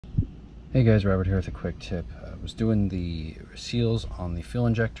Hey guys, Robert here with a quick tip. I was doing the seals on the fuel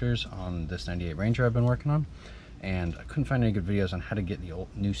injectors on this 98 Ranger I've been working on, and I couldn't find any good videos on how to get the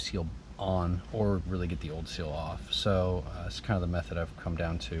new seal on or really get the old seal off. So it's kind of the method I've come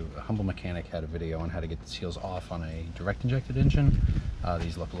down to. A Humble Mechanic had a video on how to get the seals off on a direct injected engine.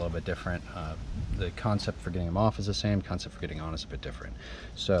 These look a little bit different. The concept for getting them off is the same, concept for getting on is a bit different.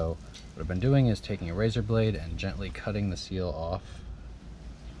 So what I've been doing is taking a razor blade and gently cutting the seal off.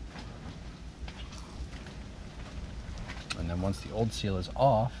 And then once the old seal is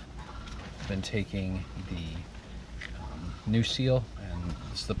off, I've been taking the new seal, and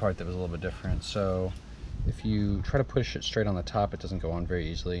this is the part that was a little bit different. So if you try to push it straight on the top, it doesn't go on very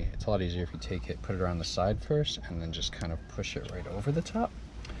easily. It's a lot easier if you take it, put it around the side first, and then just kind of push it right over the top.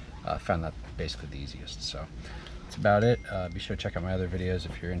 I found that basically the easiest. So that's about it. Be sure to check out my other videos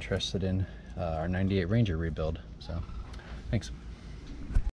if you're interested in our 98 Ranger rebuild. So thanks.